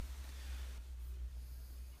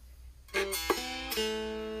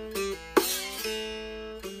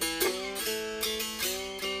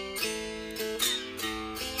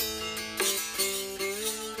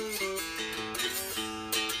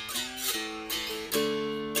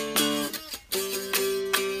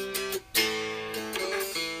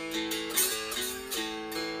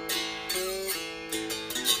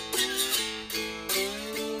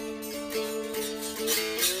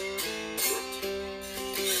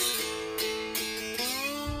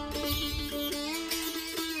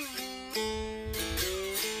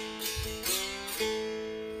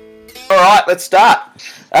right, let's start.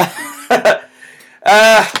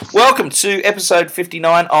 Welcome to episode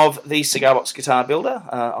 59 of the Cigar Box Guitar Builder.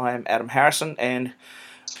 I am Adam Harrison, and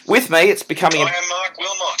with me, it's becoming. I am Mark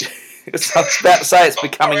Wilmot. I was about to say it's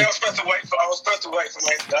becoming. Sorry, I was supposed to wait for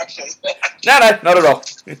my introduction. No, not at all.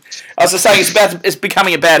 I was just saying it's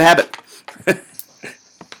becoming a bad habit.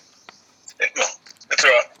 That's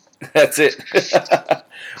right. That's it.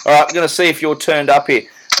 All right, we're going to see if you're turned up here.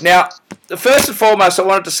 Now, first and foremost, I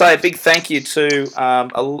wanted to say a big thank you to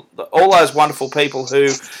all those wonderful people who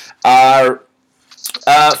are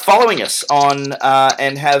following us on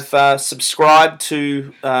and have subscribed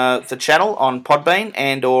to the channel on Podbean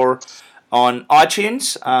and or on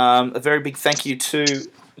iTunes. A very big thank you to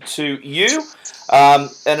you.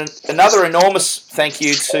 And another enormous thank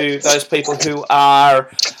you to those people who are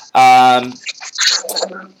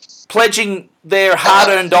pledging their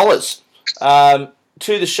hard-earned dollars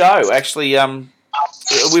to the show. Actually,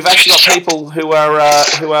 we've actually got people who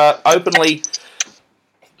are openly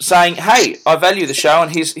saying, "Hey, I value the show,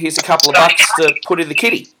 and here's a couple of bucks to put in the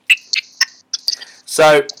kitty."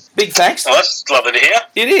 So, big thanks. Well, that's lovely to hear.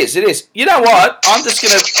 It is. You know what? I'm just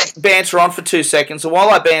going to banter on for 2 seconds, and while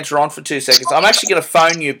I banter on for 2 seconds, I'm actually going to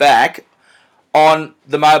phone you back on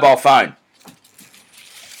the mobile phone.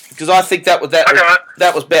 Because I think that was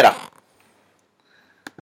better.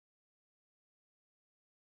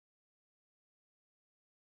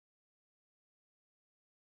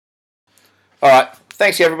 All right,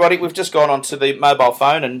 thanks everybody. We've just gone onto the mobile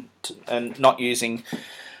phone and not using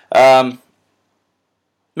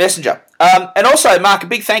Messenger. And also, Mark, a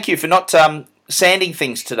big thank you for not sanding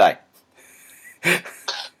things today. You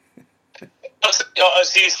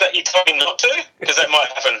told me not to? Because that might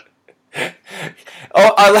happen.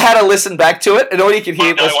 Oh, I had to listen back to it, and all you could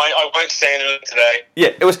hear was... I won't sand it today. Yeah,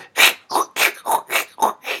 it was...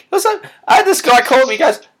 I had this guy call me, he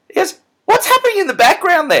goes, "What's happening in the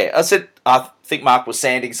background there?" I said, "I think Mark was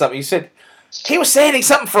sanding something." He said, "He was sanding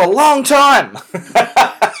something for a long time."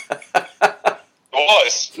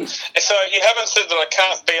 Was. So you haven't said that I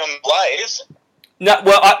can't be on Blaze? No,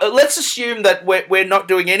 well, let's assume that we're not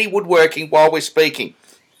doing any woodworking while we're speaking.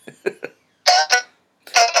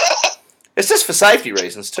 It's just for safety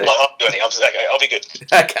reasons too. I'll do anything. Okay, I'll be good.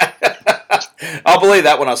 Okay, I'll believe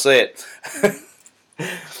that when I see it.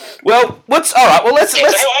 Well, all right. Well, let's. How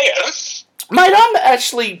are you, Adam? Mate,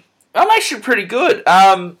 I'm actually pretty good.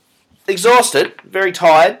 Exhausted, very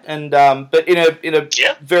tired, and but in a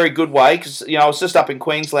very good way because I was just up in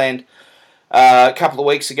Queensland a couple of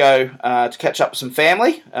weeks ago to catch up with some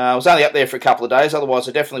family. I was only up there for a couple of days, otherwise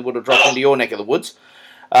I definitely would have dropped into your neck of the woods,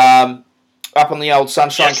 up on the old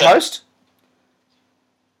Sunshine Coast.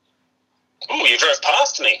 Oh, you drove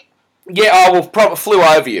past me. Yeah, I probably flew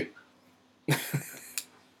over you.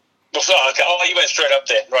 Okay. Oh, you went straight up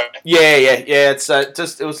there, right? Yeah. It's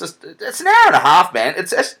it's an hour and a half, man.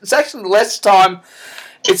 It's actually less time.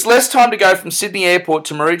 It's less time to go from Sydney Airport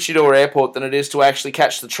to Maroochydore Airport than it is to actually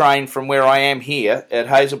catch the train from where I am here at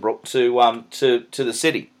Hazelbrook to the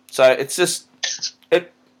city. So it's just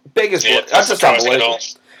beggars. That's just unbelievable.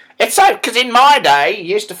 It's so because in my day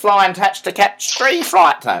you used to fly and catch 3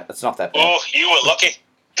 flights. No, it's not that bad. Oh, you were lucky.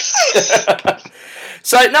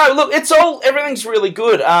 So no, look, everything's really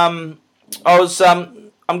good. I'm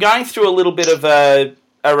going through a little bit of a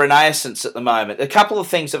renaissance at the moment. A couple of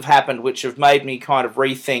things have happened which have made me kind of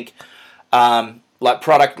rethink, like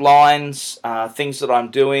product lines, things that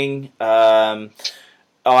I'm doing. I'm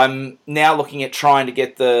now looking at trying to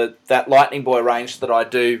get that Lightning Boy range that I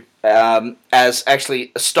do as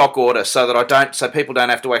actually a stock order, so people don't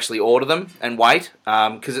have to actually order them and wait,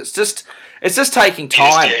 because it's just taking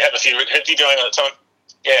time. If you're doing it at a time.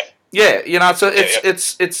 Yeah,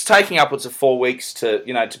 it's taking upwards of 4 weeks to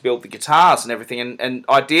build the guitars and everything, and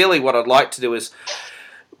ideally what I'd like to do is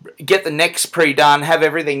get the necks pre-done, have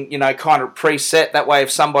everything kind of preset. That way,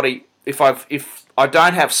 if I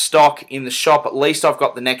don't have stock in the shop, at least I've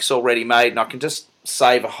got the necks already made, and I can just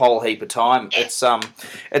save a whole heap of time. It's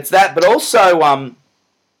that, but also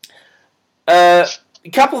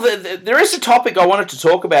there is a topic I wanted to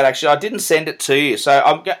talk about. Actually, I didn't send it to you,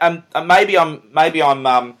 so I'm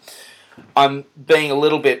being a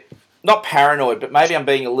little bit not paranoid, but maybe I'm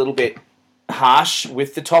being a little bit harsh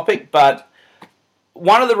with the topic. But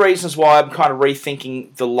one of the reasons why I'm kind of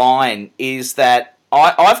rethinking the line is that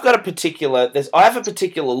I have a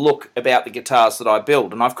particular look about the guitars that I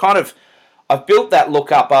build, and I've built that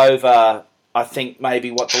look up over, I think, maybe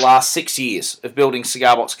the last 6 years of building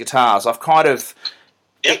cigar box guitars.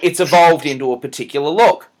 It's evolved into a particular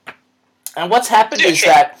look. And what's happened is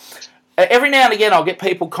that every now and again I'll get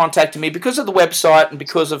people contacting me because of the website and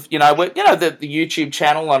because of, the YouTube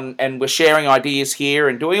channel, and we're sharing ideas here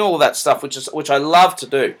and doing all of that stuff, which I love to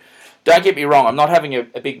do. Don't get me wrong, I'm not having a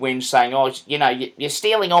big whinge saying, you're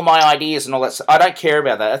stealing all my ideas and all that stuff. I don't care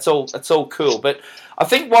about that. That's all cool. But I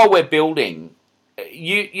think while we're building,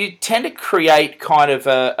 you tend to create kind of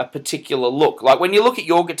a particular look. Like when you look at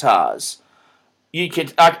your guitars, you can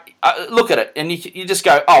look at it and you just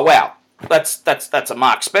go, oh wow, that's a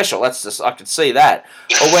Mark Special. That's just, I can see that.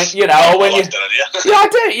 Or when I do.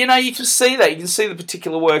 You can see that. You can see the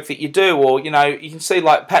particular work that you do, or you can see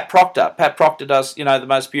like Pat Proctor. Pat Proctor does the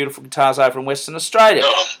most beautiful guitars over in Western Australia.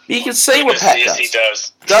 Oh, you can see what Pat does. He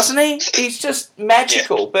does, doesn't he? He's just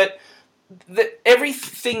magical. Yeah. But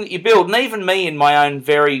everything that you build, and even me in my own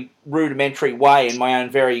very rudimentary way, in my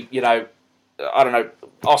own very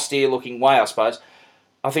austere looking way, I suppose.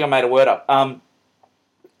 I think I made a word up.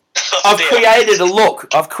 I've created a look.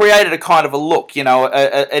 I've created a kind of a look,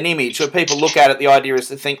 an image where people look at it. The idea is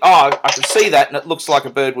to think, oh, I can see that, and it looks like a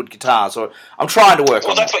Birdwood guitars. Or I'm trying to work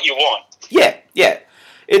on that. Well, that's what you want. Yeah.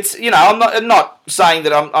 It's I'm not saying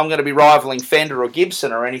that I'm going to be rivaling Fender or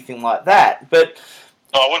Gibson or anything like that, but.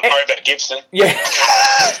 Oh, I wouldn't worry about Gibson. Yeah,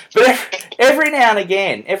 but every now and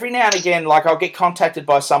again, like I'll get contacted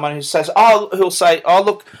by someone who'll say, oh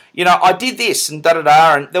look, I did this and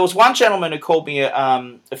da-da-da. And there was one gentleman who called me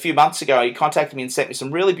a few months ago. He contacted me and sent me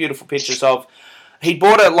some really beautiful pictures of, he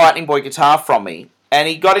bought a Lightning Boy guitar from me, and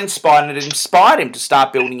he got inspired, and it inspired him to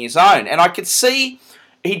start building his own. And I could see,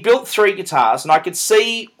 he built 3 guitars, and I could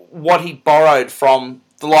see what he borrowed from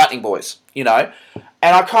the Lightning Boys, And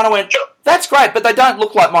I kind of went, that's great, but they don't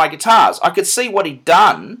look like my guitars. I could see what he'd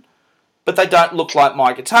done, but they don't look like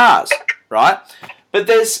my guitars, right? But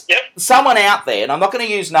there's someone out there, and I'm not going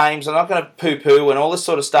to use names, I'm not going to poo-poo and all this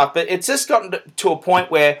sort of stuff, but it's just gotten to a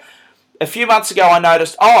point where a few months ago I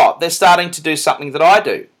noticed, they're starting to do something that I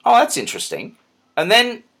do. Oh, that's interesting. And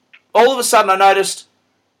then all of a sudden I noticed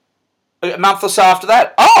a month or so after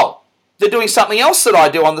that, they're doing something else that I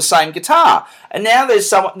do on the same guitar. And now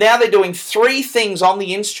they're doing 3 things on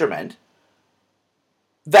the instrument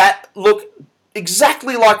that look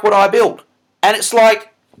exactly like what I build. And it's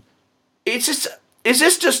like, is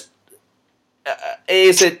it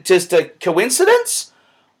just a coincidence?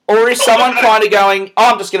 Or is someone kind of going,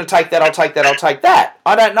 I'm just going to take that, I'll take that.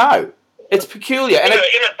 I don't know. It's peculiar. And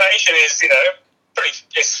imitation is,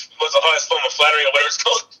 it's what's the highest form of flattery or whatever it's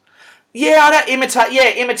called. Yeah, I don't imitate.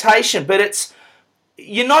 Yeah, imitation, but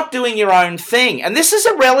you're not doing your own thing. And this is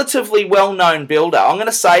a relatively well-known builder. I'm going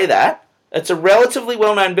to say that. It's a relatively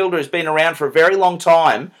well-known builder who's been around for a very long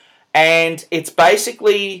time, and it's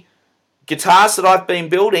basically guitars that I've been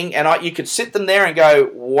building, and you could sit them there and go,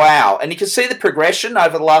 wow. And you can see the progression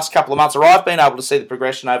over the last couple of months, or I've been able to see the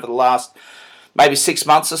progression over the last maybe 6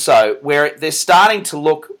 months or so, where they're starting to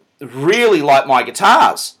look really like my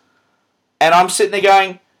guitars. And I'm sitting there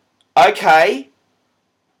going, okay,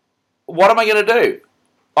 what am I going to do?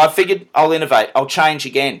 I figured I'll innovate. I'll change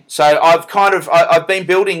again. So I've been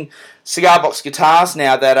building cigar box guitars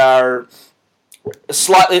now that are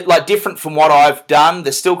slightly different from what I've done.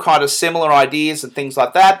 They're still kind of similar ideas and things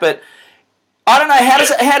like that, but I don't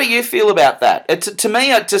know. How do you feel about that? To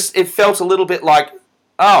me, it felt a little bit like,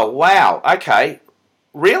 oh wow, okay,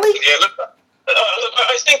 really? Yeah, look,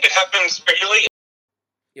 I think it happens regularly.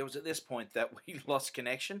 It was at this point that we lost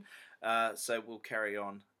connection, so we'll carry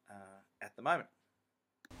on at the moment.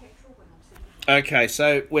 Okay,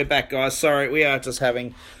 so we're back, guys. Sorry, we are just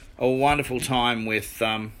having a wonderful time with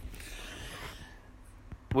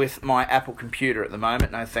my Apple computer at the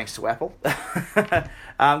moment. No thanks to Apple.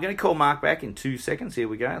 I'm going to call Mark back in 2 seconds. Here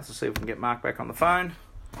we go. Let's see if we can get Mark back on the phone.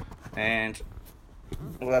 And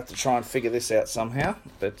we'll have to try and figure this out somehow.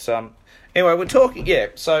 But anyway, we're talking... Yeah,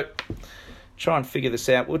 so try and figure this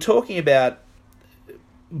out. We're talking about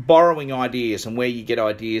borrowing ideas and where you get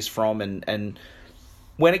ideas from, and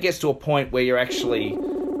when it gets to a point where you're actually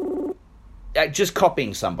just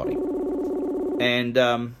copying somebody.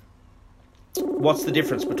 And what's the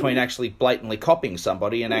difference between actually blatantly copying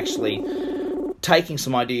somebody and actually taking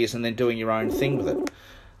some ideas and then doing your own thing with it?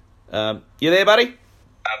 You there, buddy?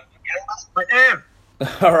 I am.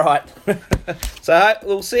 All right. So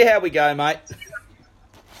we'll see how we go, mate.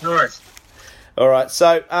 Nice. All right,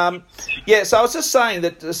 so, so I was just saying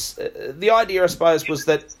that the idea, I suppose, was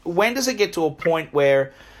that when does it get to a point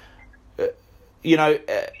where,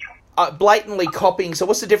 blatantly copying, so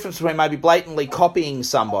what's the difference between maybe blatantly copying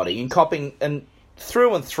somebody and copying and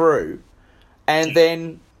through, and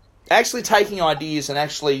then actually taking ideas and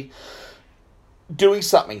actually doing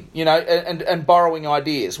something, and borrowing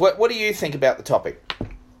ideas? What do you think about the topic?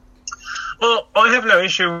 Well, I have no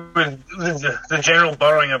issue with the general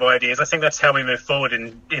borrowing of ideas. I think that's how we move forward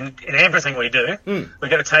in everything we do. We've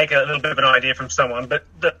got to take a little bit of an idea from someone, but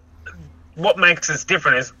what makes us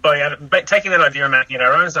different is by taking that idea and making it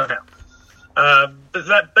our own somehow. But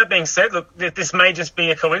that being said, look, this may just be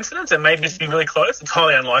a coincidence. It may just be really close. It's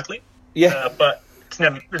highly unlikely. Yeah. But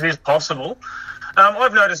it is possible.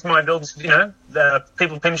 I've noticed my builds,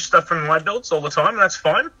 people pinch stuff from my builds all the time, and that's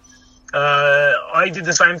fine. I did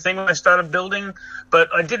the same thing when I started building, but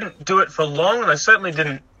I didn't do it for long, and I certainly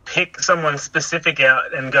didn't pick someone specific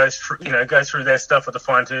out and go through their stuff with a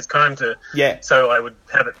fine-tooth comb so I would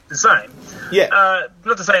have it the same. Yeah.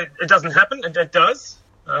 Not to say it doesn't happen, it does.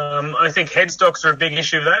 I think headstocks are a big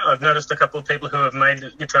issue of that. I've noticed a couple of people who have made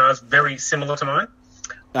guitars very similar to mine.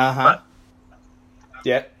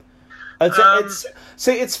 Yeah.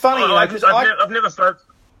 It's funny. I've never focused.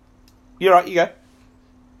 You're right. You go.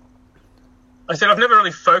 I said I've never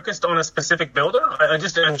really focused on a specific builder. I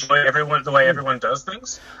just enjoy the way everyone does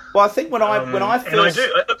things. Well, I think when I first, and I do.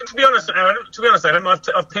 To be honest, Adam,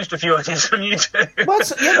 I've pinched a few ideas from you too. Well,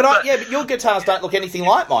 but your guitars don't look anything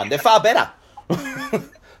like mine. They're far better.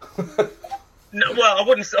 No, well, I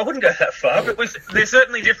wouldn't go that far, but they're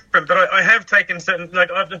certainly different. But I have taken certain,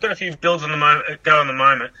 I've got a few builds on the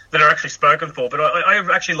moment that are actually spoken for. But I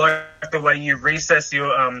actually like the way you recess your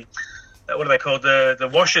what are they called, the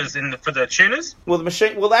washers for the tuners. Well, the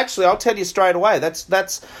machine. Well, actually, I'll tell you straight away.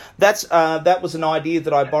 That was an idea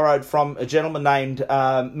that I borrowed from a gentleman named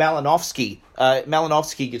Malinowski.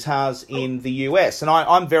 Malinowski Guitars in the US, and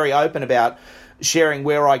I'm very open about sharing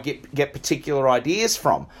where I get particular ideas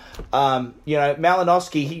from.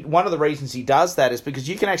 Malinowski, one of the reasons he does that is because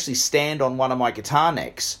you can actually stand on one of my guitar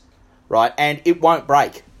necks, right, and it won't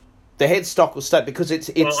break. The headstock will stay because it's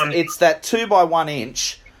that 2x1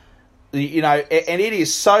 inch, and it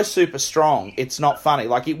is so super strong. It's not funny.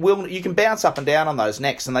 Like you can bounce up and down on those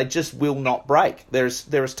necks, and they just will not break. They're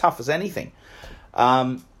as tough as anything.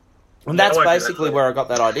 And that's basically where I got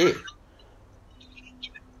that idea.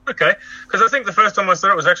 Okay, because I think the first time I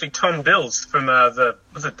saw it was actually Tom Bills from the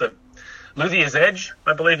Luthier's Edge,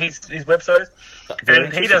 I believe his website is,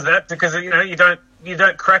 and he does that because you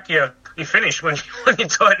don't crack your finish when you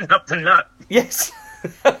tighten up the nut. Yes,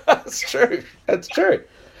 that's true. That's true.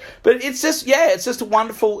 But it's just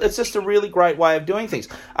a really great way of doing things.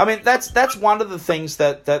 I mean, that's one of the things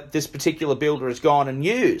that this particular builder has gone and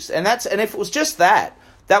used, and if it was just that.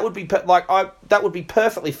 That would be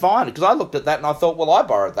perfectly fine, because I looked at that and I thought, well, I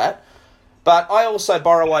borrowed that. But I also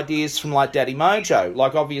borrow ideas from like Daddy Mojo.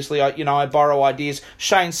 Like obviously, I borrow ideas.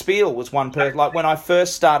 Shane Spiel was one person. Like when I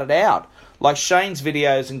first started out, like Shane's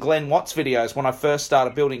videos and Glenn Watt's videos when I first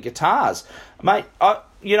started building guitars, mate. I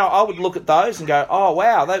would look at those and go, oh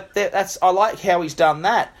wow, I like how he's done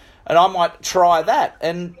that, and I might try that.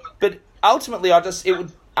 But ultimately, it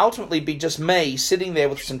would ultimately be just me sitting there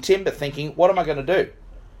with some timber, thinking, what am I going to do?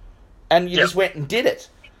 And you just went and did it.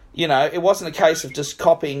 It wasn't a case of just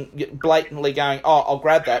copying, blatantly going, oh, I'll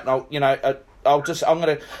grab that, and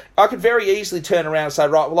I could very easily turn around and say,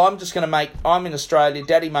 right, well, I'm in Australia,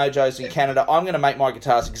 Daddy Mojo's in Canada, I'm going to make my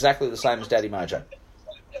guitars exactly the same as Daddy Mojo.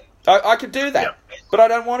 I could do that, but I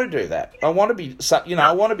don't want to do that. I want to be,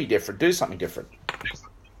 I want to be different, do something different.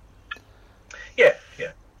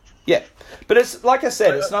 Yeah. But it's, like I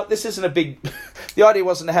said, this isn't a big, the idea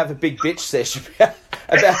wasn't to have a big bitch session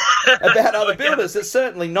about other builders. It's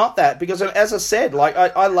certainly not that, because as I said, like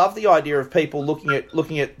I love the idea of people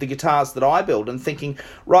looking at the guitars that I build and thinking,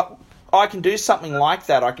 right, I can do something like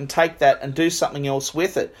that. I can take that and do something else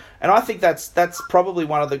with it. And I think that's probably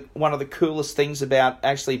one of the coolest things about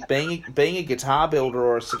actually being a guitar builder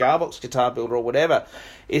or a cigar box guitar builder or whatever,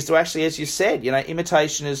 is to actually, as you said,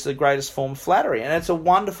 imitation is the greatest form of flattery, and it's a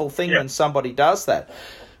wonderful thing when somebody does that.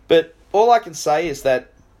 But all I can say is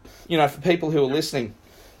that, for people who are listening,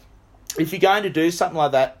 if you're going to do something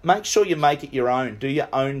like that, make sure you make it your own. Do your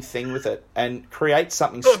own thing with it and create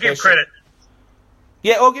something special. Give credit.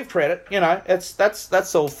 Yeah, or give credit.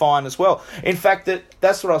 That's all fine as well. In fact,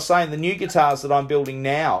 that's what I was saying. The new guitars that I'm building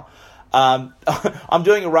now, I'm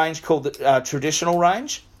doing a range called the Traditional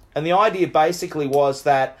range, and the idea basically was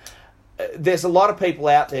that there's a lot of people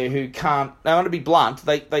out there who can't. I want to be blunt.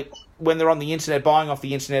 They when they're on the internet, buying off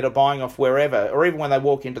the internet or buying off wherever, or even when they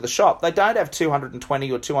walk into the shop, they don't have $220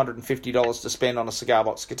 or $250 to spend on a cigar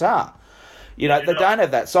box guitar. They don't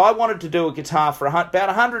have that. So I wanted to do a guitar for about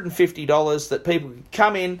 $150 that people could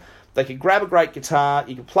come in, they could grab a great guitar,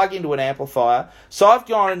 you could plug into an amplifier. So I've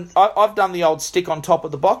done the old stick on top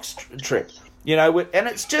of the box trip, and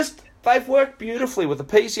it's just, they've worked beautifully with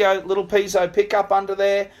a little piezo pickup under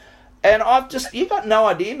there. And you got no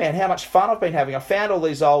idea, man, how much fun I've been having. I found all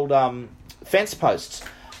these old fence posts.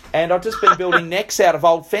 And I've just been building necks out of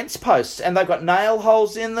old fence posts, and they've got nail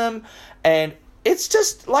holes in them, and it's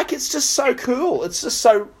just so cool. It's just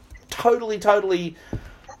so totally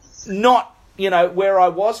not, where I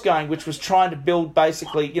was going, which was trying to build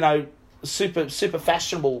basically, super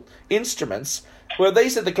fashionable instruments, where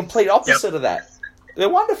these are the complete opposite of that. They're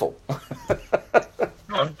wonderful.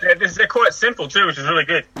 Oh, they're quite simple too, which is really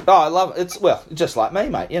good. Oh, I love it. It's, well, just like me,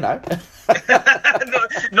 mate,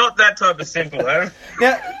 not that type of simple, eh?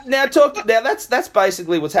 Now that's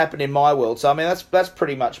basically what's happened in my world. So I mean that's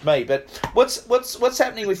pretty much me. But what's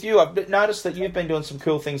happening with you? I've noticed that you've been doing some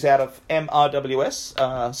cool things out of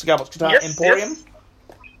MRWS, Cigar Box Guitar Emporium.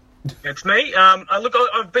 Yes. It's me.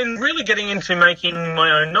 I've been really getting into making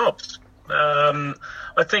my own knobs. I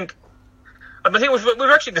think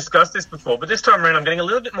we've actually discussed this before, but this time around I'm getting a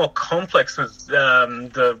little bit more complex with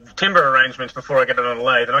the timber arrangements before I get it on a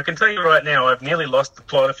lathe. And I can tell you right now, I've nearly lost the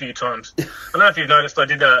plot a few times. I don't know if you've noticed, I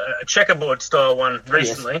did a checkerboard style one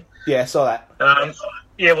recently. Yes. Yeah, I saw that.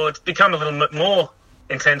 Well, it's become a little bit more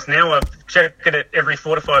intense now. I've checked it every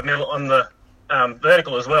 4 to 5 mil on the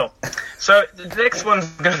vertical as well. So the next one's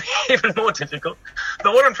going to be even more difficult.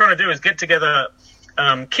 But what I'm trying to do is get together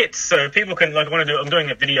kits so people can, I'm doing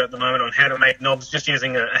a video at the moment on how to make knobs just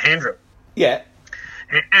using a hand drill. Yeah.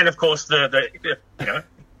 And of course the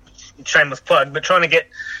shameless plug, but trying to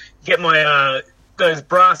get my those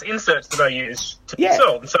brass inserts that I use to be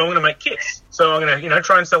sold. So I'm going to make kits. So I'm going to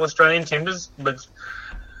try and sell Australian timbers with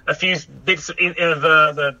a few bits of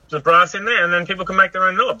the brass in there, and then people can make their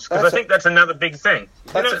own knobs, because I think that's another big thing.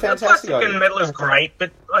 That's a fantastic plastic idea. And metal is great,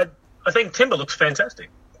 but I think timber looks fantastic.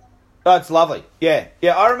 Oh, it's lovely. Yeah.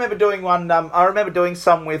 I remember doing one. I remember doing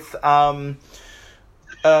some with dowel.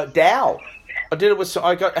 I did it with.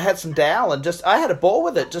 I had some dowel, and I had a ball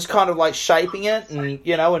with it, just kind of like shaping it, and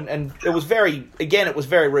and it was very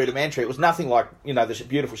rudimentary. It was nothing like the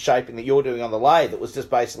beautiful shaping that you're doing on the lathe. It was just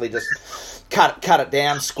basically cut it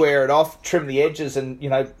down, square it off, trim the edges, and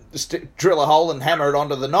drill a hole and hammer it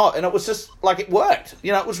onto the knot, and it was just like it worked.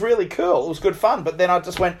 It was really cool. It was good fun. But then I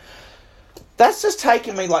just went, that's just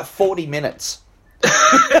taken me like 40 minutes.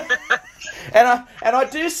 and I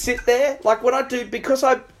do sit there, like when I do, because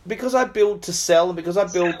I build to sell, and because I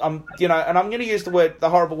build, and I'm going to use the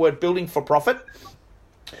horrible word building for profit,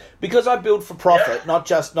 because I build for profit, not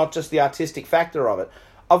just the artistic factor of it.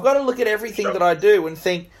 I've got to look at everything that I do and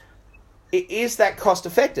think, is that cost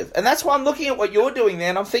effective? And that's why I'm looking at what you're doing there,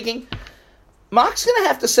 and I'm thinking, Mark's going to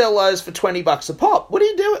have to sell those for $20 a pop. What are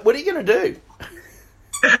you doing? What are you going to do?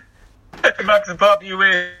 $20 a pop, you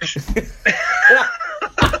wish.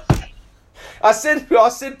 I said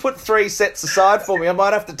put 3 sets aside for me. I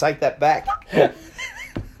might have to take that back.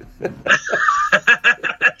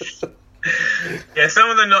 Yeah,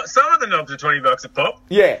 some of the knobs are $20 a pop.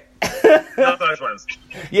 Yeah. Not those ones.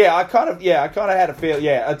 Yeah, I kind of had a feel.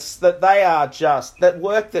 Yeah, it's that they are just that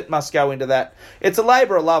work that must go into that. It's a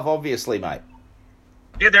labour of love, obviously, mate.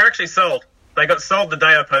 Yeah, they're actually sold. They got sold the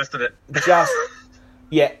day I posted it. Just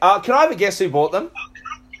yeah. Can I have a guess who bought them?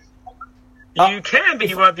 You can, but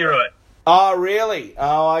you won't be right. Oh, really?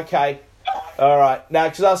 Oh, okay. All right. Now,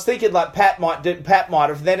 because I was thinking like Pat might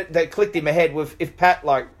have. Then that clicked in my head with if Pat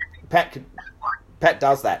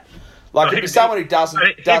does that. Like it'd be someone who doesn't.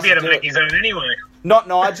 He'd be able to make his own anyway. Not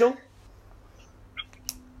Nigel.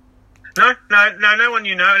 No one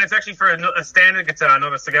you know, and it's actually for a standard guitar,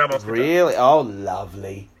 not a cigar box guitar. Really? Oh,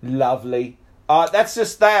 lovely. They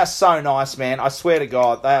are so nice, man. I swear to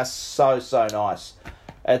God, they are so nice.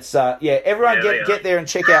 It's everyone get there and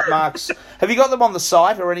check out Mark's. Have you got them on the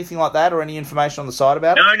site or anything like that, or any information on the site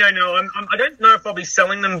about it? No. I don't know if I'll be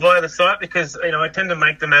selling them via the site, because I tend to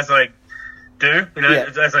make them as I do,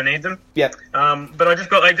 as I need them. Yep. But I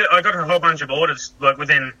got a whole bunch of orders like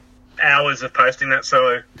within hours of posting that,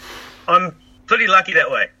 so I'm pretty lucky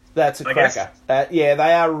that way. That's a cracker. They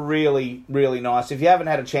are really, really nice. If you haven't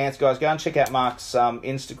had a chance, guys, go and check out Mark's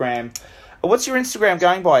Instagram. What's your Instagram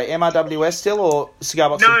going by? MRWS still, or Cigar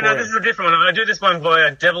Box Emporium? No, this is a different one. I do this one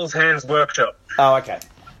via Devil's Hands Workshop. Oh, okay.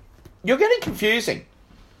 You're getting confusing.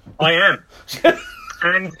 I am.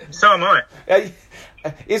 And so am I.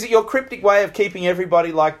 Is it your cryptic way of keeping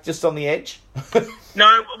everybody like just on the edge?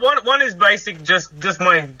 No, one is basic, just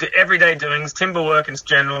my everyday doings, timber work in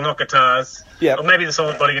general, not guitars. Yeah. Or maybe the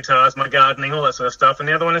solid body guitars, my gardening, all that sort of stuff. And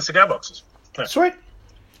the other one is cigar boxes. Yeah. Sweet.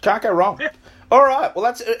 Can't go wrong. Yeah. All right. Well,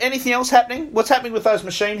 that's anything else happening? What's happening with those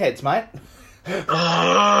machine heads, mate?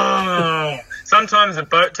 Oh, sometimes a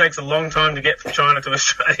boat takes a long time to get from China to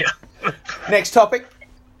Australia. Next topic.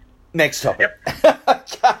 Yep.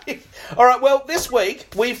 Okay. All right. Well, this week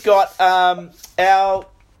we've got our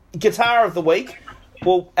guitar of the week.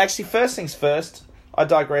 Well, actually, first things first, I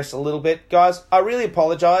digress a little bit. Guys, I really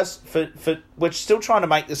apologise for we're still trying to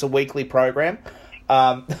make this a weekly program.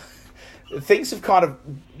 Things have kind of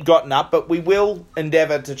gotten up, but we will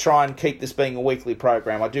endeavour to try and keep this being a weekly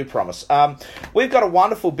program, I do promise. We've got a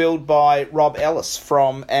wonderful build by Rob Ellis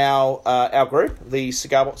from our group, the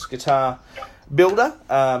Cigar Box Guitar Builder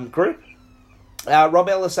group. Rob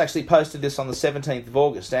Ellis actually posted this on the 17th of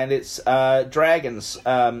August, and it's Dragons.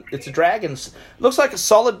 It's a Dragons. Looks like a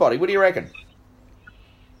solid body. What do you reckon?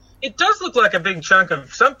 It does look like a big chunk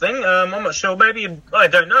of something. I'm not sure. Maybe, I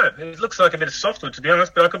don't know. It looks like a bit of softwood, to be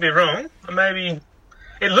honest, but I could be wrong. Maybe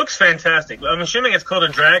it looks fantastic. I'm assuming it's called a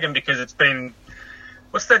dragon because it's been...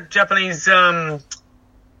 What's that Japanese... Well,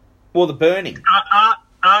 the burning.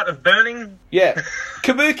 Art of burning? Yeah.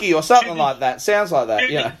 Kabuki or something like that. Sounds like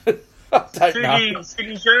that, yeah. I don't know.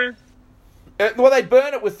 Sugi show? Well, they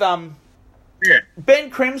burn it with... Yeah.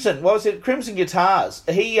 Ben Crimson, what was it? Crimson Guitars.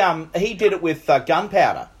 He did it with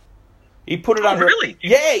gunpowder. He put it under. Really?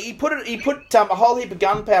 Yeah, he put a whole heap of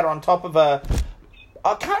gunpowder on top of a.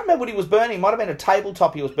 I can't remember what he was burning. It might have been a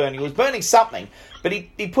tabletop he was burning. He was burning something, but he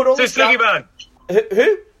put all this. Suzuki-ban.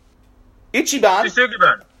 Who? Ichiban.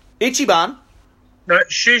 Suzuki-ban. Ichiban. No,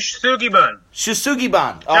 Shusugi-ban.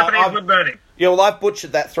 Shusugi-ban. Japanese wood burning. Yeah, well, I've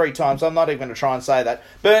butchered that 3 times. I'm not even going to try and say that.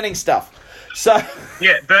 Burning stuff. So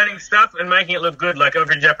yeah, burning stuff and making it look good like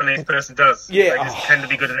every Japanese person does. Yeah, they just tend to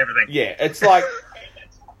be good at everything. Yeah, it's like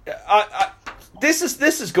this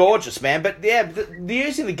is gorgeous, man. But yeah,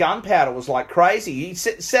 using the gunpowder was like crazy. He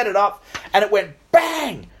set it up and it went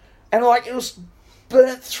bang, and like it was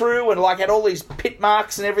burnt through and like had all these pit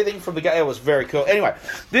marks and everything from the gun. It was very cool. Anyway,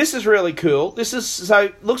 this is really cool. This is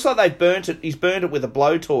so looks like they burnt it. He's burnt it with a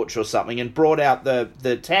blowtorch or something and brought out the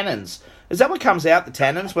tannins. Is that what comes out, the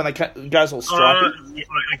tannins, when it goes all stripy?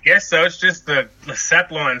 I guess so. It's just the sap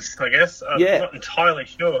lines, I guess. I'm not entirely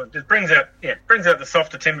sure. It brings out the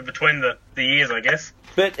softer timber between the ears, I guess.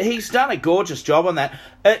 But he's done a gorgeous job on that.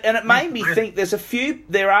 And it made me think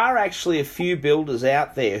there are actually a few builders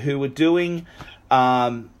out there who are doing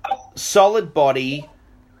solid body,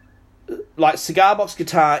 like cigar box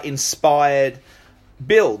guitar inspired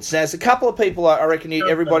builds. Now, there's a couple of people I reckon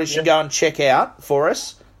everybody should go and check out for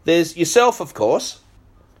us. There's yourself, of course.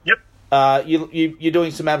 Yep. You're doing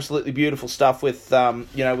some absolutely beautiful stuff with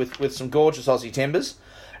with some gorgeous Aussie timbers.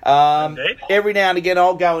 Every now and again,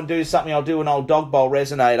 I'll go and do something. I'll do an old dog bowl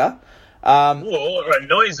resonator. Or a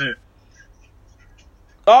noiser.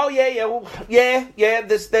 Oh yeah.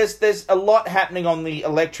 There's a lot happening on the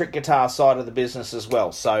electric guitar side of the business as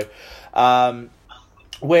well. So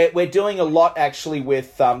we're doing a lot actually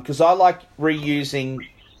with because I like reusing.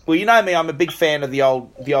 Well, you know me, I'm a big fan of the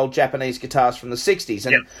old Japanese guitars from the 60s,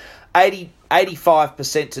 and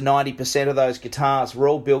 85% to 90% of those guitars were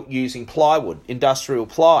all built using plywood, industrial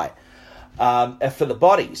ply, for the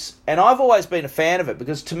bodies. And I've always been a fan of it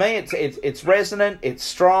because to me it's resonant, it's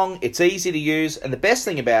strong, it's easy to use, and the best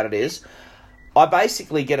thing about it is I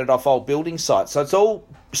basically get it off old building sites. So it's all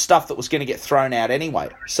stuff that was going to get thrown out anyway.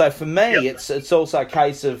 So for me, it's also a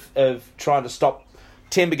case of trying to stop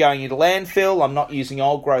timber going into landfill. I'm not using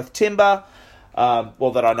old growth timber,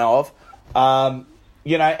 that I know of. And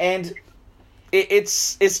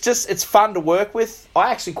it's fun to work with.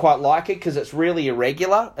 I actually quite like it because it's really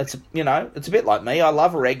irregular. It's a bit like me. I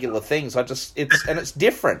love irregular things. It's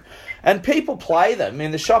different. And people play them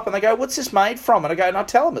in the shop and they go, "What's this made from?" And I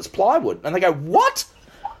tell them it's plywood, and they go, "What?"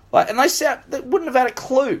 And they wouldn't have had a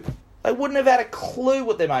clue. They wouldn't have had a clue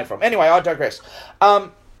what they're made from. Anyway, I digress.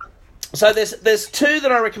 So there's 2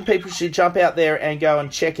 that I reckon people should jump out there and go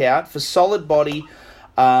and check out for solid body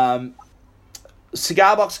cigar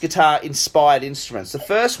box guitar inspired instruments. The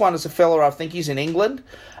first one is a fella, I think he's in England.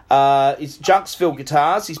 It's Junksville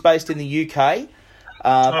Guitars. He's based in the UK.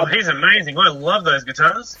 He's amazing. I love those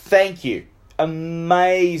guitars. Thank you.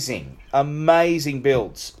 Amazing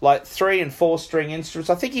builds. Like 3 and 4 string instruments.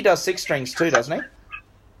 I think he does 6 strings too, doesn't he?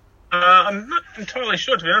 I'm not entirely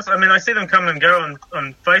sure, to be honest. I mean, I see them come and go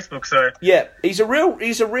on Facebook, so... Yeah, he's a real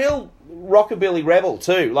rockabilly rebel,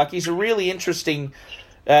 too. Like, he's a really interesting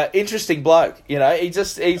bloke, you know. He's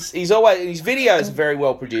always... His videos are very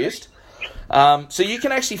well produced. So you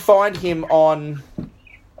can actually find him on...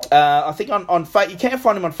 I think on you can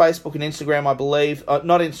find him on Facebook and Instagram, I believe.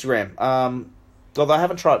 Not Instagram. Although I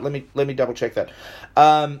haven't tried. Let me double check that.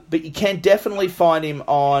 But you can definitely find him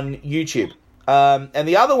on YouTube. And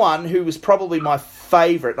the other one, who was probably my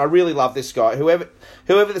favourite, and I really love this guy, whoever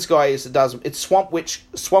this guy is that does them, it's Swamp Witch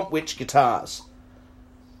Guitars.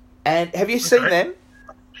 And have you seen them?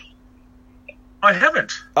 I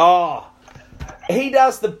haven't. Oh, he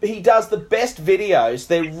does the best videos.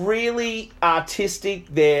 They're really artistic.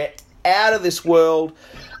 They're out of this world.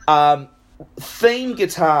 Theme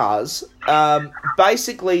guitars,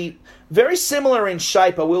 basically very similar in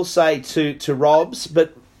shape, I will say, to Rob's,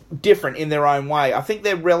 but different in their own way. I think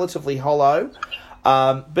they're relatively hollow,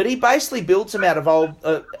 but he basically builds them out of old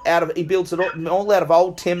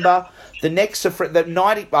timber. The necks are the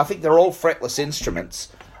 90. I think they're all fretless instruments.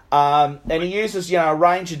 And he uses, a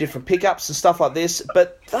range of different pickups and stuff like this,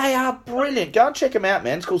 but they are brilliant. Go and check him out,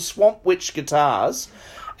 man. It's called Swamp Witch Guitars,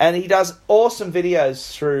 and he does awesome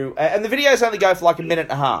videos through, and the videos only go for like a minute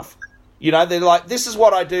and a half. They're like, this is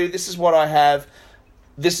what I do, this is what I have,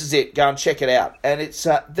 this is it, go and check it out. And it's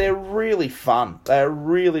they're really fun. They're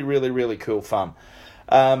really, really, really cool fun.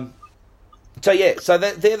 So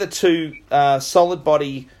they're the two solid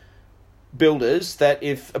body builders that,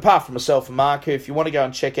 if apart from myself and Mark, if you want to go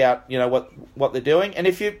and check out what they're doing, and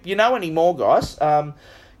if you know any more guys,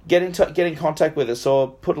 get in contact with us or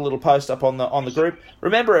put a little post up on the group.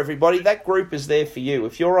 Remember, everybody, that group is there for you.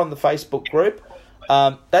 If you're on the Facebook group,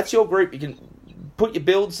 that's your group. You can put your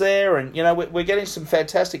builds there, and we're getting some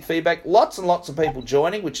fantastic feedback, lots and lots of people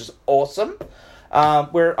joining, which is awesome.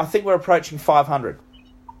 I think we're approaching 500,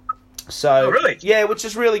 so really? Yeah, which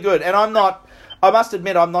is really good. And I must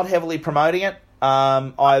admit, I'm not heavily promoting it.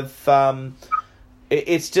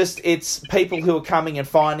 It's people who are coming and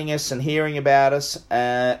finding us and hearing about us,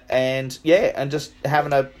 and just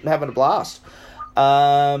having a blast.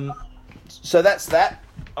 So that's that.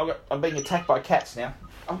 I'm being attacked by cats now.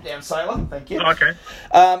 I'm down, Sailor. Thank you. Okay.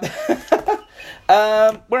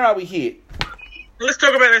 Where are we here? Let's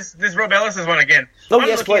talk about this Rob Ellis's one again. Oh, I'm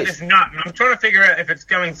yes, looking please. at this nut, and I'm trying to figure out if it's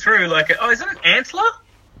going through is it an antler?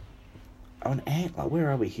 Oh, an antler. Where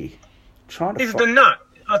are we here? He's the nut.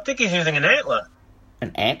 I think he's using an antler.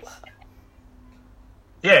 An antler?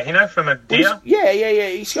 Yeah, from a deer.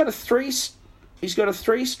 Yeah. He's got a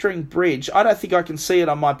three-string bridge. I don't think I can see it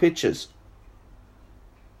on my pictures.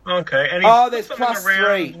 Okay. And there's put plus something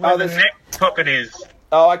around 3. where the neck pocket is.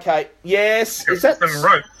 Oh, okay. Yes. Is that some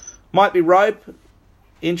rope? Might be rope.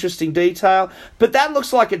 Interesting detail. But that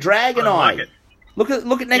looks like a dragon eye. Like it. Look at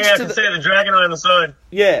next I to can see the dragon eye on the side.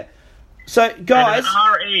 Yeah. So, guys... And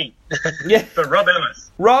an RE. Yeah. For Rob Ellis.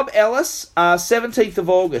 Rob Ellis, 17th of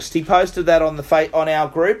August. He posted that on our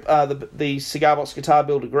group, the Cigar Box Guitar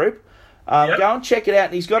Builder group. Yep. Go and check it out.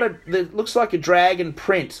 And he's got it looks like a dragon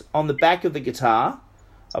print on the back of the guitar.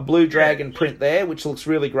 A blue dragon print there, which looks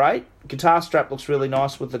really great. Guitar strap looks really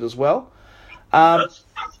nice with it as well. But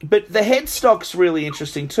the headstock's really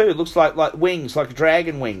interesting too. It looks like wings, like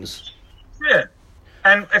dragon wings. Yeah.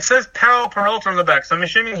 And it says Powell Peralta on the back, so I'm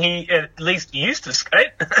assuming he at least used to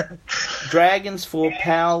skate. Dragons for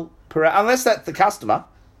Powell Peralta, unless that's the customer.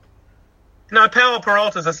 No, Powell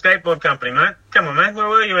Peralta's a skateboard company, mate. Come on, mate. Where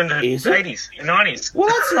were you in the 80s, 90s? Well,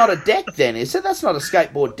 that's not a deck then, is it? That's not a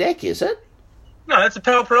skateboard deck, is it? No, that's a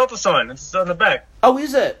Powell Peralta sign. It's on the back. Oh,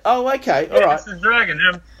 is it? Oh, okay. All right. It's the dragon.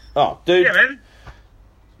 Oh, dude. Yeah, man.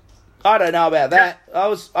 I don't know about that. I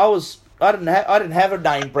didn't have a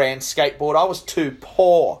name brand skateboard. I was too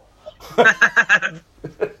poor.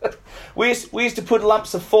 we used to put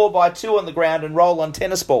lumps of 4x2 on the ground and roll on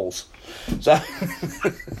tennis balls. So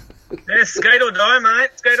yeah, skate or die, mate.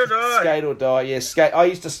 Skate or die. Skate or die. Yeah, skate. I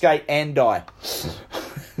used to skate and die.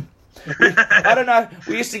 I don't know.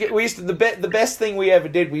 The best thing we ever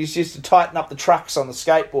did. We used to tighten up the trucks on the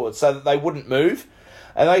skateboard so that they wouldn't move.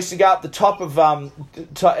 And I used to go up the top of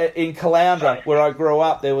in Caloundra, where I grew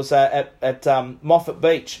up. There was at Moffat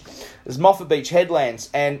Beach. There's Moffat Beach headlands,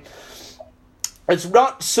 and it's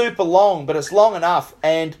not super long, but it's long enough.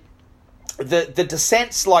 And the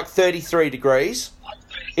descent's like 33 degrees.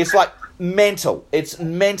 It's like mental. It's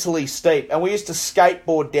mentally steep, and we used to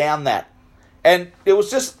skateboard down that. And it was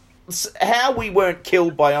just how we weren't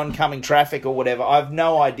killed by oncoming traffic or whatever. I have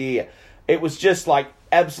no idea. It was just like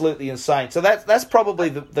absolutely insane. So that's probably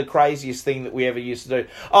the craziest thing that we ever used to do.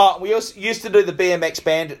 Oh, we also used to do the BMX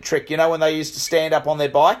bandit trick, when they used to stand up on their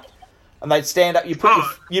bike and they'd stand up. You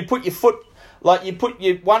put your foot, like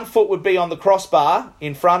one foot would be on the crossbar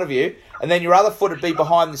in front of you, and then your other foot would be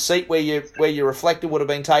behind the seat where your reflector would have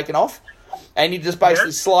been taken off, and you just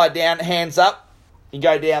basically slide down, hands up, you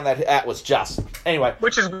go down. That was just anyway.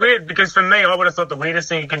 Which is weird because for me, I would have thought the weirdest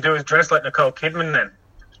thing you can do is dress like Nicole Kidman then.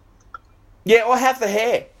 Yeah, or have the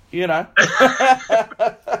hair, Yeah,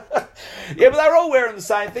 but they're all wearing the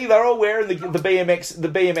same thing. They're all wearing the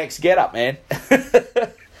BMX get-up, man. And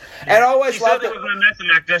I always loved it. She was a method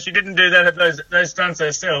actor. She didn't do those stunts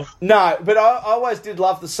herself. No, but I always did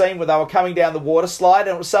love the scene where they were coming down the water slide,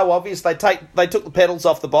 and it was so obvious they took the pedals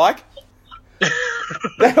off the bike.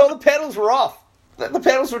 All the pedals were off. The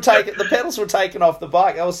pedals were taken off the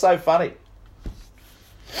bike. That was so funny.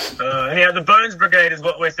 Anyhow, the Bones Brigade is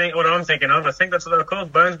what I'm thinking of. I think that's what they're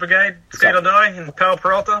called, Bones Brigade, Skate or Die, in Powell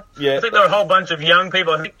Peralta. Yeah. I think there were a whole bunch of young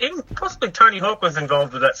people. I think even possibly Tony Hawk was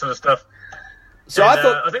involved with that sort of stuff. So and,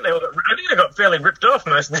 I think they got fairly ripped off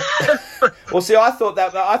most of them. Well, see, I thought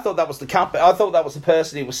that was the company. I thought that was the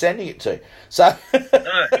person he was sending it to. So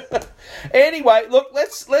anyway, look,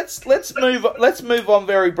 let's move on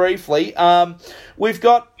very briefly. We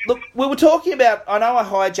were talking about. I know I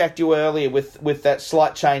hijacked you earlier with that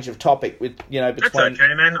slight change of topic between. That's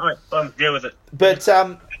okay, man. I'll deal with it. But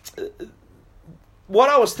what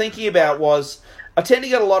I was thinking about was, I tend to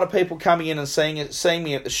get a lot of people coming in and seeing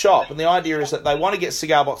me at the shop, and the idea is that they want to get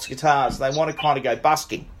cigar box guitars. They want to kind of go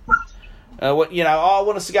busking. I want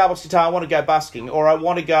a cigar box guitar. I want to go busking, or I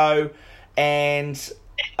want to go and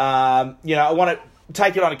I want to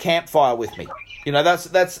take it on a campfire with me. That's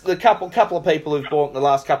the couple of people who've bought in the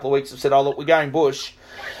last couple of weeks have said, "Oh, look, we're going bush,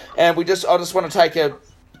 and I just want to take a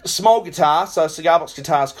small guitar." So a cigar box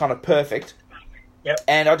guitar is kind of perfect. Yep.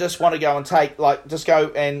 And I just want to go and just go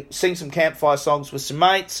and sing some campfire songs with some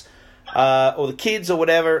mates, or the kids or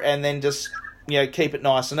whatever, and then just, keep it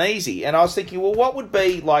nice and easy. And I was thinking, well, what would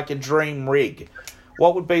be like a dream rig?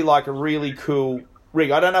 What would be like a really cool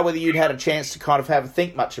rig? I don't know whether you'd had a chance to kind of have a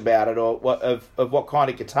think much about it, or what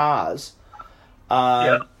kind of guitars.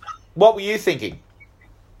 What were you thinking?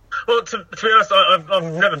 Well, to be honest,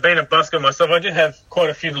 I've never been a busker myself. I do have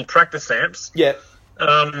quite a few little practice amps. Yeah.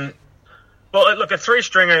 Well, look, a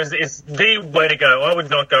three-stringer is the way to go. I would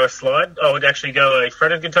not go a slide. I would actually go a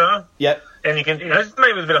fretted guitar. Yep. And you can,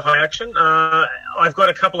 maybe with a bit of high action. I've got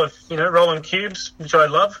a couple of, Roland cubes, which I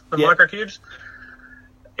love, the micro cubes.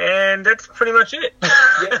 And that's pretty much it.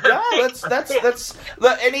 Yeah, no, that's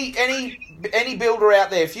look, any builder out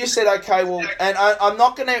there, if you said, okay, well, and I'm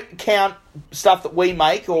not going to count stuff that we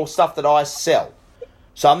make or stuff that I sell.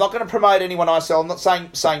 So I'm not going to promote anyone I sell. I'm not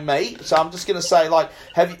saying me. So I'm just going to say, like,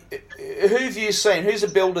 who've you seen? Who's a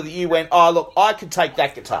builder that you went, oh, look, I could take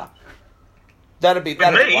that guitar. That'd be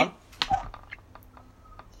one.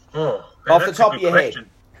 Oh, off the top of your head.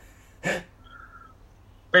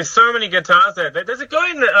 There's so many guitars there. There's a guy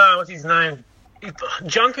in the what's his name?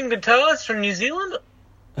 Junkin Guitars from New Zealand.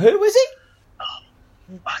 Who is he?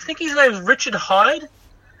 I think his name's Richard Hyde.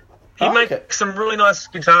 He makes some really nice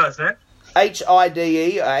guitars, man. HIDE or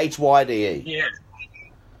HYDE? Yeah.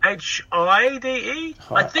 HIDE?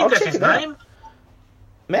 I think that's his name.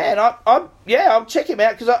 Man, I'll check him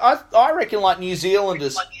out, because I reckon like New Zealand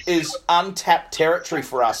is untapped territory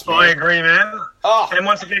for us, man. I agree, man. Oh. And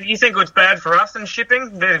once again, you think it's bad for us in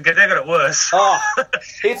shipping? They got it worse. Oh,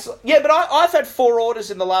 but I've had 4 orders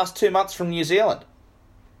in the last 2 months from New Zealand.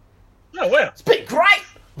 Oh, wow. It's been great.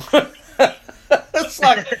 It's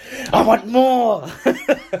like, I want more.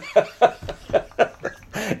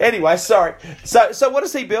 Anyway, sorry. So what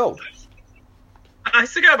does he build? A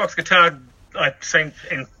cigar box guitar, I've seen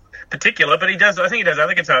in particular, but I think he does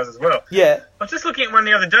other guitars as well. Yeah. I was just looking at one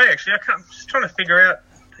the other day, actually. I'm just trying to figure out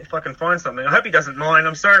if I can find something. I hope he doesn't mind.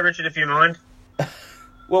 I'm sorry, Richard, if you mind.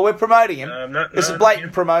 Well, we're promoting him. It's a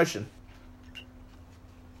blatant promotion.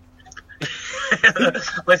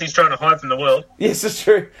 Unless he's trying to hide from the world. Yes, it's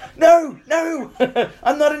true. No.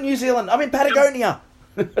 I'm not in New Zealand. I'm in Patagonia.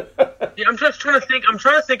 Yeah, I'm just trying to think. I'm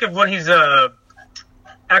trying to think of what his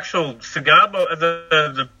actual cigar,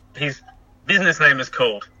 his business name is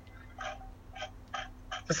called.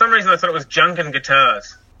 For some reason, I thought it was Junkin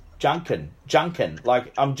Guitars. Junkin.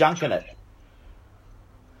 Like I'm junking it.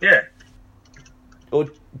 Yeah. Or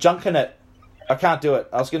junking it. I can't do it.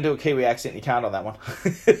 I was going to do a Kiwi accent. You can't on that one.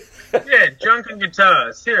 Yeah, Junkin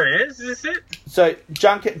Guitars. Here he is. Is this it? So,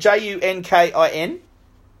 Junkin, Junkin?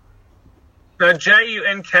 No,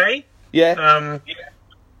 JUNK. Yeah.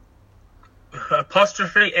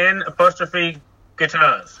 Apostrophe N apostrophe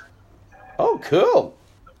guitars. Oh, cool.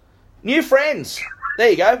 New friends. There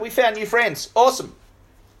you go. We found new friends. Awesome.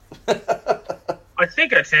 I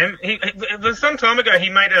think that's him. Some time ago, he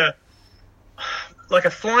made a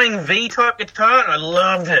flying V type guitar, and I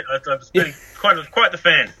loved it. I was really quite the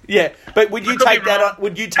fan. Yeah, but would you take that on?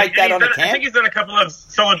 Would you take that on a camp? I think he's done a couple of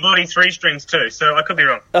solid body 3 strings too, so I could be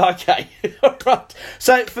wrong. Okay, all right.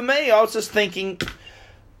 So for me, I was just thinking.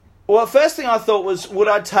 Well, the first thing I thought was, would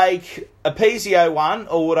I take a PZO-1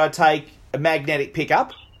 or would I take a magnetic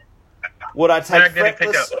pickup? Would I take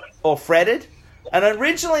fretless or fretted? And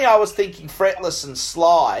originally I was thinking fretless and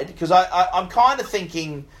slide, because I'm kind of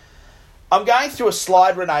thinking, I'm going through a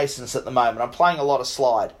slide renaissance at the moment. I'm playing a lot of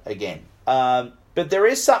slide again. But there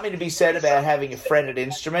is something to be said about having a fretted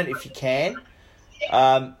instrument if you can.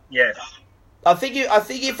 Yes. I think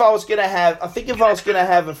if I was gonna have a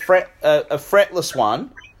fretless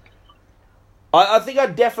one, I think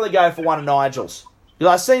I'd definitely go for one of Nigel's.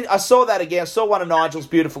 I saw that again. I saw one of Nigel's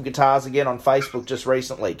beautiful guitars again on Facebook just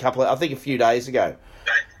recently, a few days ago,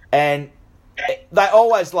 and they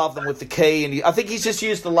always love them with the key. And I think he's just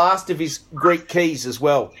used the last of his Greek keys as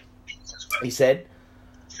well. He said,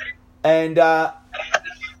 and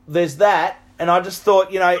there's that. And I just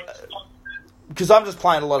thought, because I'm just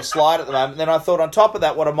playing a lot of slide at the moment. Then I thought on top of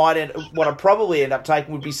that, what I'd probably end up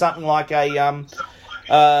taking would be something like a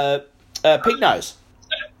pig nose.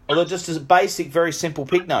 Although just as a basic, very simple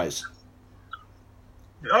pig nose.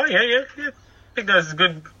 Oh, yeah. Pig nose is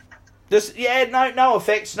good. No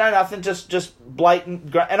effects, no nothing, just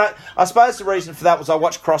blatant. And I suppose the reason for that was I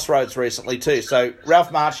watched Crossroads recently too. So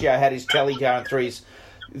Ralph Macchio had his telly going through his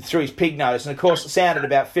pig nose, and of course it sounded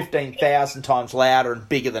about 15,000 times louder and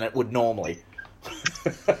bigger than it would normally.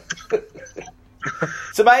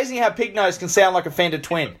 It's amazing how pig nose can sound like a Fender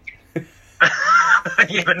Twin.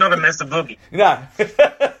 Yeah, but not a Master Boogie. No,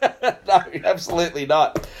 no, absolutely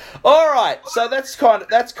not. All right, so that's kind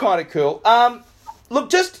of cool. Look,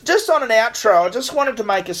 just on an outro, I just wanted to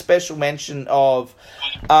make a special mention of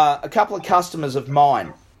a couple of customers of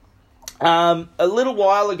mine. A little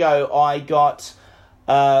while ago, I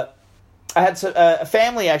had a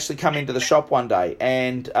family actually come into the shop one day,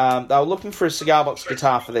 and they were looking for a cigar box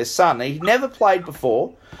guitar for their son. He'd never played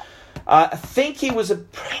before. I think he was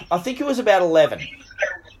about 11,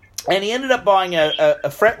 and he ended up buying a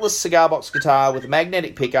fretless cigar box guitar with a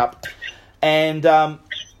magnetic pickup, and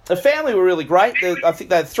the family were really great. I think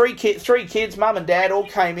they had three kids, mum and dad, all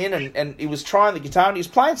came in, and he was trying the guitar, and he was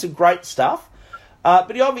playing some great stuff,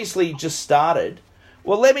 but he obviously just started.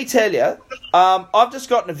 Well, let me tell you, I've just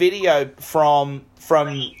gotten a video from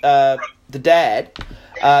the dad,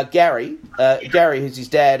 Gary, who's his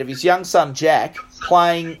dad, of his young son Jack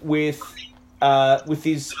playing with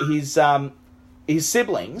his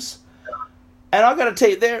siblings, and I've got to tell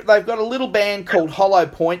you, they've got a little band called Hollow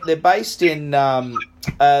Point. They're based in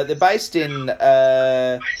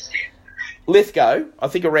Lithgow, I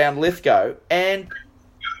think around Lithgow, and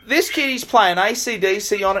this kid is playing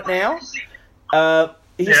AC/DC on it now.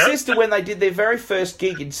 His sister, when they did their very first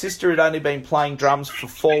gig, his sister had only been playing drums for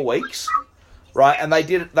 4 weeks, right? And they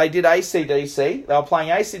did AC/DC. They were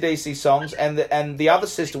playing AC/DC songs, and the other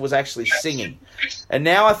sister was actually singing. And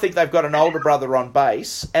now I think they've got an older brother on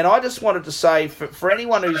bass. And I just wanted to say, for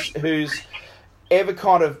anyone who's ever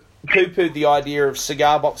kind of poo-pooed the idea of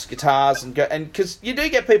cigar box guitars, and because you do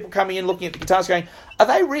get people coming in looking at the guitars going, are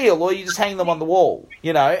they real, or are you just hanging them on the wall?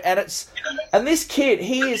 And this kid,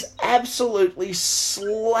 he is absolutely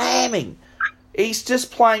slamming. He's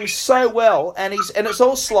just playing so well, and it's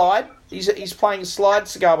all slide. He's playing a slide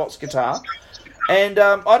cigar box guitar, and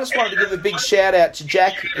I just wanted to give a big shout out to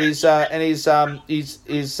Jack, his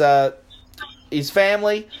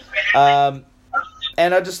family.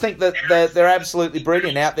 And I just think that they're absolutely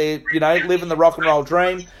brilliant out there, living the rock and roll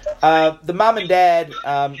dream. The mum and dad,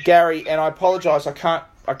 Gary, and I apologise, I can't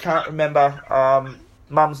remember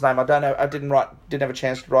mum's name. I don't know. I didn't have a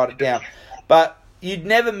chance to write it down. But you'd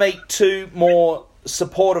never meet two more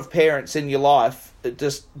supportive parents in your life,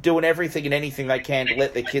 just doing everything and anything they can to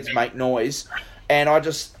let their kids make noise. And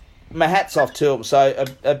my hat's off to them. So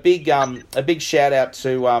a big shout out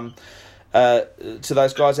to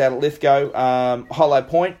those guys out at Lithgow, Hollow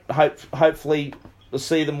Point. Hopefully we'll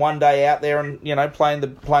see them one day out there and playing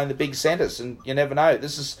the big centres. And you never know.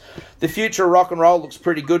 This is the future of rock and roll. Looks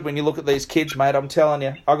pretty good when you look at these kids, mate. I'm telling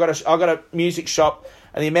you. I got a music shop,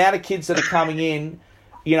 and the amount of kids that are coming in,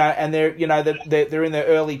 and they're in their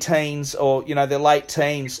early teens or their late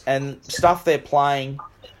teens, and stuff they're playing.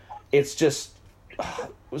 It's just.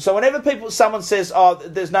 So whenever someone says, "Oh,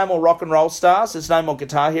 there's no more rock and roll stars, there's no more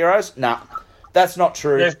guitar heroes," nah, that's not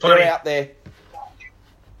true. They're out there.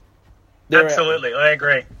 Absolutely, I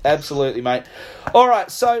agree. Absolutely, mate. All right,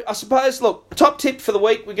 so I suppose, look, top tip for the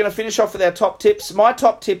week. We're going to finish off with our top tips. My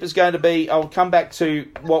top tip is going to be, I'll come back to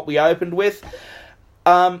what we opened with.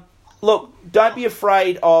 Look, don't be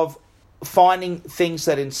afraid of finding things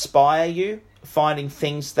that inspire you, finding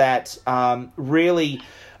things that really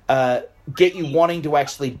get you wanting to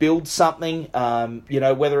actually build something,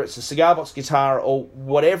 whether it's a cigar box guitar or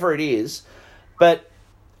whatever it is, but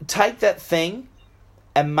take that thing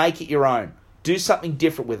and make it your own. Do something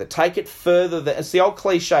different with it. Take it further. It's the old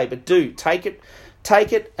cliche, but take it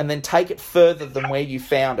and then take it further than where you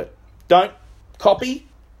found it. Don't copy,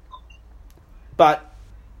 but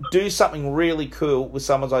do something really cool with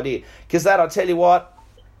someone's idea. Because that, I tell you what,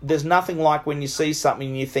 there's nothing like when you see something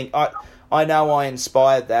and you think, I know I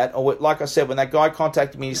inspired that. Or like I said, when that guy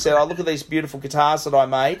contacted me, he said, "Oh, look at these beautiful guitars that I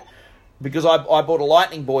made." Because I bought a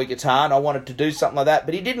Lightning Boy guitar and I wanted to do something like that.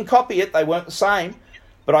 But he didn't copy it. They weren't the same.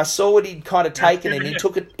 But I saw what he'd kind of taken and he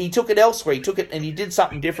took it elsewhere. He took it and he did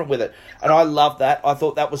something different with it. And I loved that. I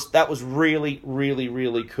thought that was really, really,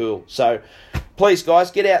 really cool. So please,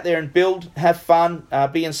 guys, get out there and build, have fun,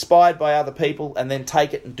 be inspired by other people, and then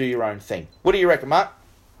take it and do your own thing. What do you reckon, Mark?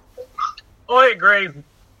 I agree,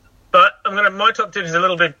 but my top tip is a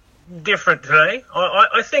little bit different today.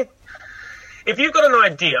 I think if you've got an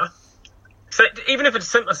idea, so even if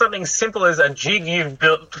it's something simple as a jig you've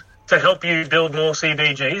built to help you build more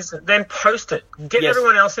CBGs, then post it. Get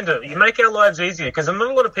everyone else into it. You make our lives easier, because not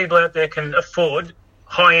a lot of people out there can afford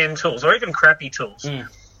high-end tools or even crappy tools.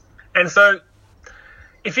 And so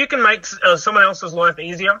if you can make someone else's life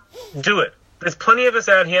easier, do it. There's plenty of us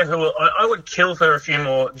out here who I would kill for a few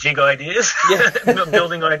more jig ideas,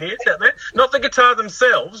 building ideas out there. Not the guitar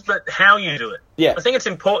themselves, but how you do it. Yeah. I think it's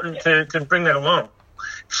important to bring that along.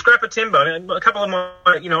 Scrap a timber. A couple of my,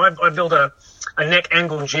 I built a neck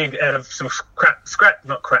angle jig out of some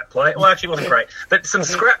not crap ply. Well, actually, it wasn't great, but some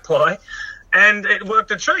scrap ply, and it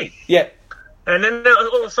worked a treat. Yeah. And then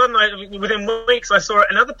all of a sudden, within weeks, I saw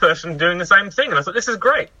another person doing the same thing, and I thought, this is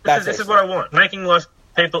great. This is what I want, making life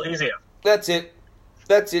people easier. That's it.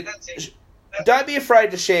 Don't be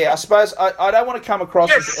afraid to share. I suppose I don't want to come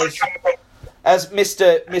across as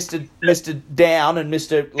Mr. Down and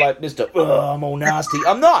Mr. Oh, I'm all nasty.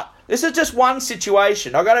 I'm not. This is just one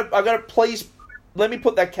situation. I gotta please let me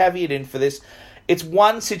put that caveat in for this. It's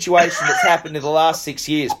one situation that's happened in the last 6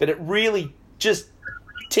 years, but it really just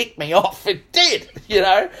ticked me off. It did,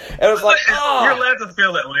 It was like, oh. You're allowed to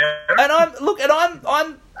feel that way. And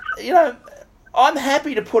I'm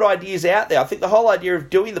happy to put ideas out there. I think the whole idea of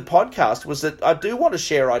doing the podcast was that I do want to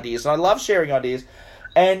share ideas, and I love sharing ideas.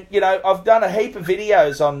 And, I've done a heap of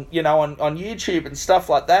videos on YouTube and stuff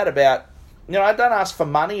like that about, I don't ask for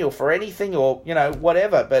money or for anything or,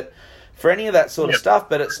 whatever, but for any of that sort of stuff.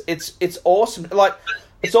 But it's awesome. Like,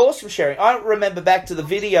 it's awesome sharing. I remember back to the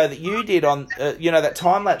video that you did on, that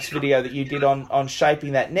time-lapse video that you did on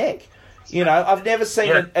shaping that neck. I've never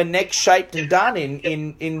seen a neck shaped and done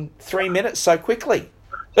in 3 minutes so quickly.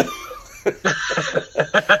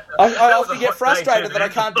 I often get frustrated that I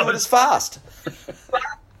can't do it as fast.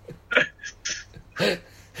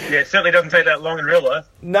 Yeah, it certainly doesn't take that long in real life.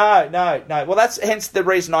 No. Well, that's hence the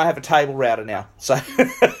reason I have a table router now. So,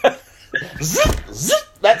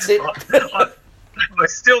 that's it. I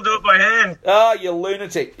still do it by hand. Oh, you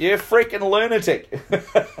lunatic. You're a freaking lunatic.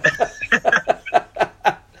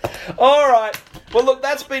 All right. Well, look,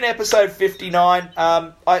 that's been episode 59.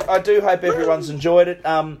 I do hope everyone's enjoyed it.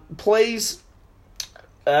 Please,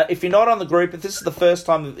 if you're not on the group, if this is the first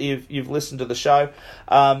time that you've listened to the show,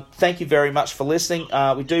 thank you very much for listening.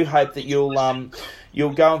 We do hope that you'll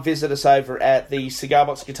go and visit us over at the Cigar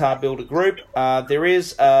Box Guitar Builder group. There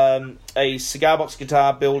is a Cigar Box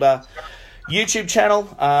Guitar Builder YouTube channel.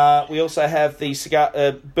 We also have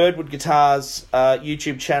the Birdwood Guitars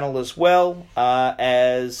YouTube channel as well.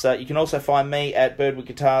 As you can also find me at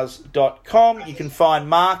birdwoodguitars.com. You can find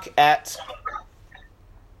Mark at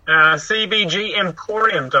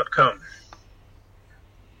cbgemporium.com.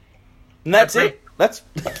 And that's it. That's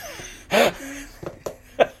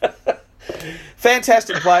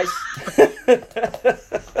fantastic place.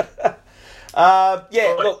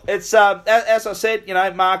 Look, it's as I said,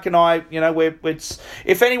 Mark and I,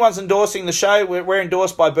 if anyone's endorsing the show, we're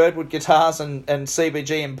endorsed by Birdwood Guitars and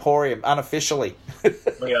CBG Emporium unofficially.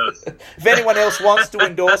 We are. If anyone else wants to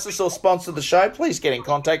endorse us or sponsor the show, please get in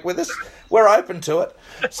contact with us. We're open to it.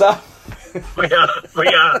 So we are.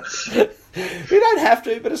 We don't have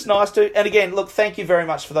to, but it's nice to. And again, look, thank you very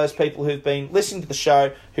much for those people who've been listening to the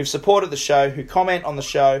show, who've supported the show, who comment on the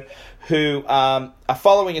show, who are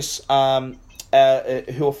following us, who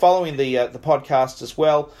are following the podcast as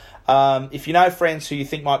well. If you know friends who you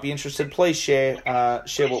think might be interested, please share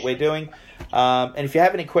what we're doing. And if you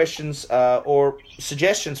have any questions or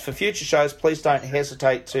suggestions for future shows, please don't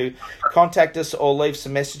hesitate to contact us or leave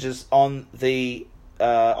some messages on the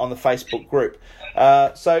Facebook group.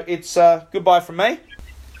 So it's goodbye from me.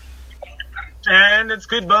 And it's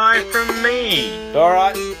goodbye from me. All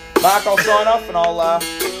right, Mark, I'll sign off and I'll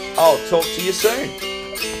talk to you soon.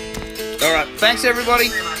 All right, thanks everybody.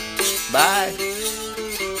 Bye.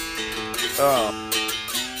 Oh.